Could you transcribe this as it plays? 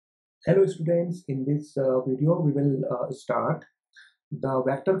Hello students, in this video we will start the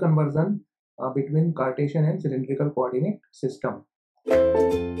vector conversion between Cartesian and cylindrical coordinate system.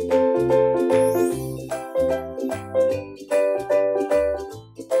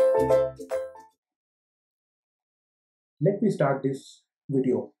 Let me start this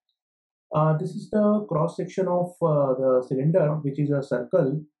video. This is the cross section of the cylinder, which is a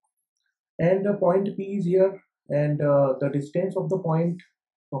circle, and the point P is here, and the distance of the point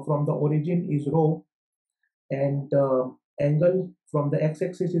from the origin is rho, and the angle from the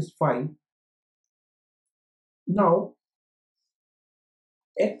x-axis is phi. Now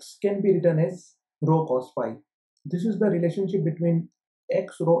x can be written as rho cos phi. This is the relationship between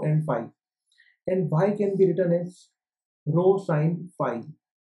x, rho and phi. And y can be written as rho sine phi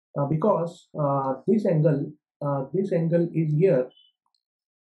because this angle is here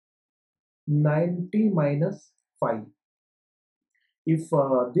 90 minus phi. If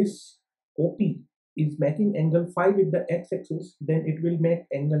this OP is making angle phi with the x-axis, then it will make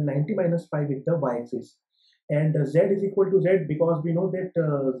angle 90 minus phi with the y-axis. And z is equal to z because we know that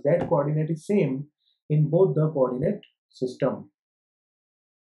z coordinate is same in both the coordinate system.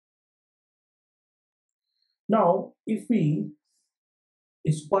 Now, if we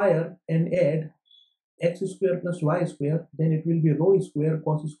square and add x square plus y square, then it will be rho square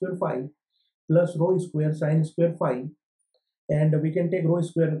cos square phi plus rho square sin square phi, and we can take rho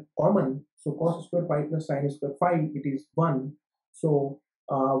square common, so cos square phi plus sin square phi, it is 1. So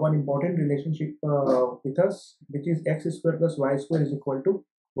one important relationship with us, which is x square plus y square is equal to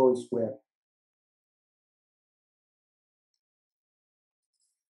rho square.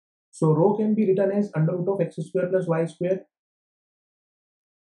 So rho can be written as under root of x square plus y square,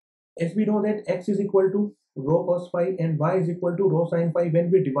 as we know that x is equal to rho cos phi and y is equal to rho sin phi.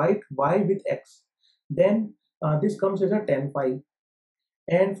 When we divide y with x, then this comes as a tan phi,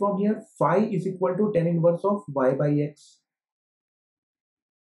 and from here phi is equal to tan inverse of y by x.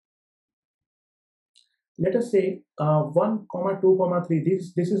 Let us say 1, 2, 3.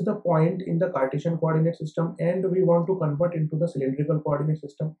 This is the point in the Cartesian coordinate system, and we want to convert into the cylindrical coordinate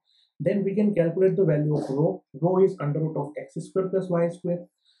system. Then we can calculate the value of rho. Rho is under root of x square plus y square.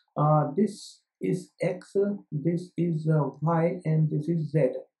 This is x, this is y, and this is z.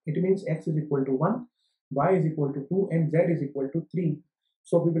 It means x is equal to 1, y is equal to 2, and z is equal to 3.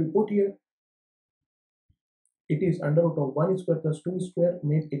 So we will put here, it is under root of 1 square plus 2 square,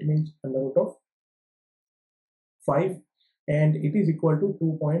 it means under root of 5, and it is equal to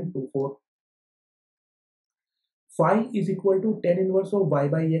 2.24. Phi is equal to tan inverse of y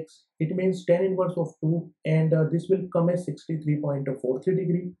by x. It means tan inverse of 2, and this will come as 63.43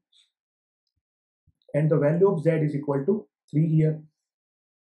 degree, and the value of z is equal to 3 here.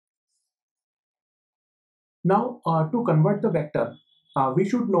 Now to convert the vector, we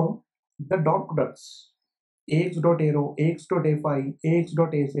should know the dot products: ax dot arrow, ax dot phi, ax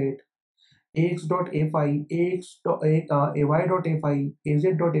dot az, ax dot a phi, ax dot ay dot a phi, az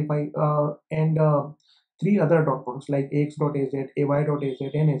dot a phi, and three other dot products like ax dot az, ay dot az,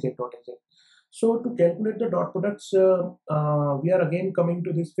 and az dot az. So to calculate the dot products, we are again coming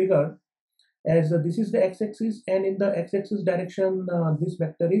to this figure, as this is the x-axis, and in the x-axis direction this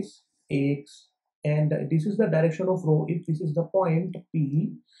vector is ax, and this is the direction of rho. If this is the point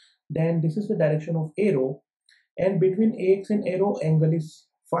P, then this is the direction of arrow, and between ax and arrow angle is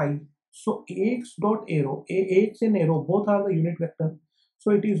phi. So ax dot arrow, ax and arrow both are the unit vector, so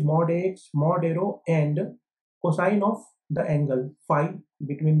it is mod ax mod arrow and cosine of the angle phi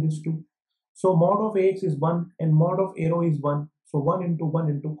between these two. So mod of ax is 1 and mod of arrow is 1, so 1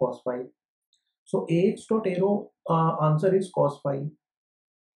 into cos phi. So ax dot arrow answer is cos phi.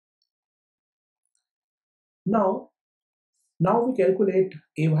 Now we calculate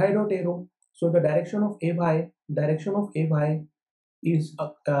ay dot arrow. So the direction of ay is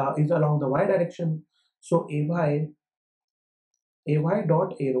along the y direction. So ay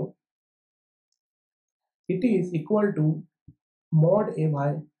dot arrow, it is equal to mod ay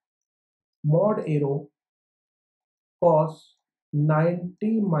mod arrow cos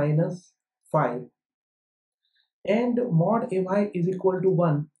 90 minus phi, and mod ay is equal to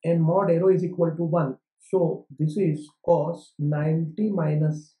 1 and mod arrow is equal to 1. So this is cos 90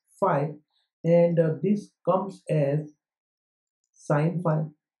 minus phi, and this comes as sin phi.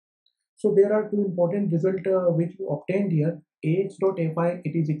 So there are two important results which we obtained here. Ax dot a phi,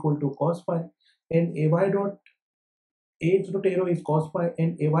 it is equal to cos phi, and ay dot ax dot arrow is cos phi,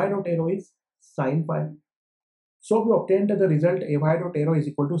 and ay dot arrow is sin phi. So we obtained the result ay dot arrow is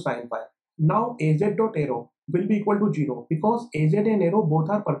equal to sin phi. Now az dot arrow will be equal to 0 because az and arrow both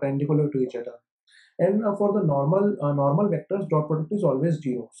are perpendicular to each other. And for the normal vectors, dot product is always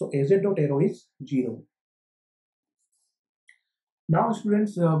 0. So az dot arrow is 0. Now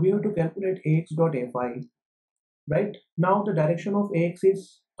students, we have to calculate ax dot fi, right? Now the direction of ax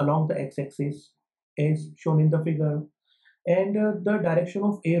is along the x-axis as shown in the figure, and the direction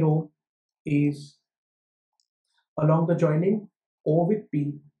of arrow is along the joining O with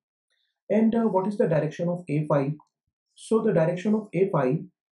P. And what is the direction of a5? So the direction of a5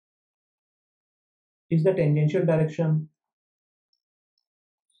 is the tangential direction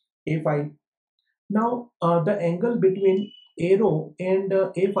a5. Now the angle between arrow and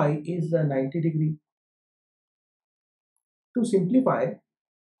a5 is 90 degree. To simplify,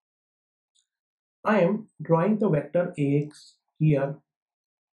 I am drawing the vector ax here.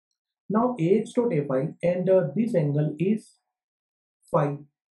 Now ax dot a5, and this angle is phi.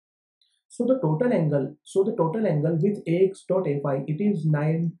 So the total angle with ax dot a5, it is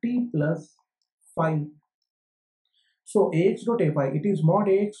 90 plus phi. So ax dot a phi, it is mod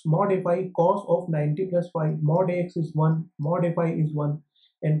ax mod a phi cos of 90 plus phi. Mod ax is 1, mod a phi is 1,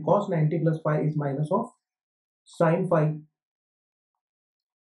 and cos 90 plus phi is minus of sin phi.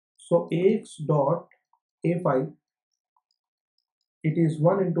 So ax dot a phi, it is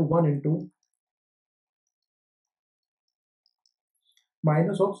 1 into 1 into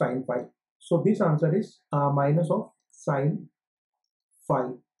minus of sin phi. So this answer is minus of sin phi.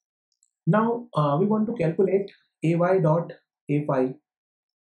 Now we want to calculate ay dot a phi.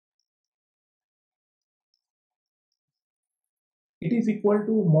 It is equal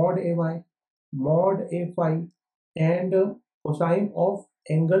to mod ay mod a phi and cosine of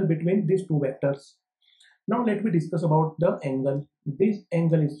angle between these two vectors. Now let me discuss about the angle. This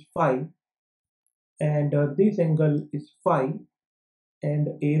angle is phi, and this angle is phi, and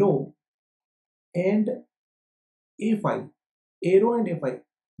arrow and a phi, arrow and a phi,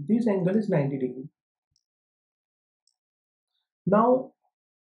 this angle is 90 degree. Now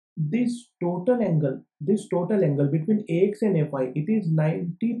this total angle between ax and a phi, it is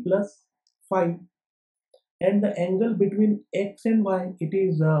 90 plus phi, and the angle between x and y, it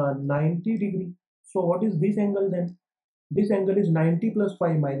is 90 degree. So what is this angle then? This angle is 90 plus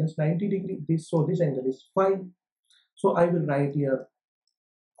phi minus 90 degree. This angle is phi. So I will write here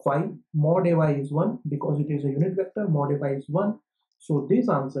phi mod ay is 1 because it is a unit vector. Mod ay is 1. So this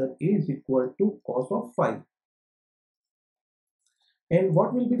answer is equal to cos of phi. And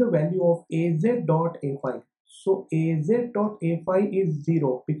what will be the value of az dot a phi? So az dot a phi is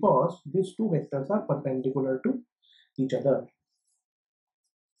 0 because these two vectors are perpendicular to each other.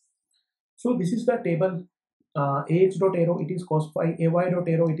 So this is the table. Ax dot arrow, it is cos phi. Ay dot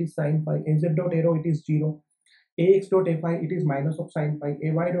arrow, it is sin phi. Az dot arrow, it is 0. Ax dot a phi, it is minus of sin phi.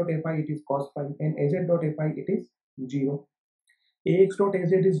 Ay dot a phi, it is cos phi. And az dot a phi, it is 0. Ax dot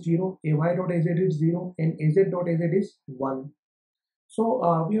az is 0. Ay dot az is 0. And az dot az is 1.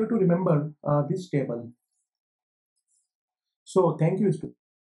 So we have to remember this table. So thank you, students.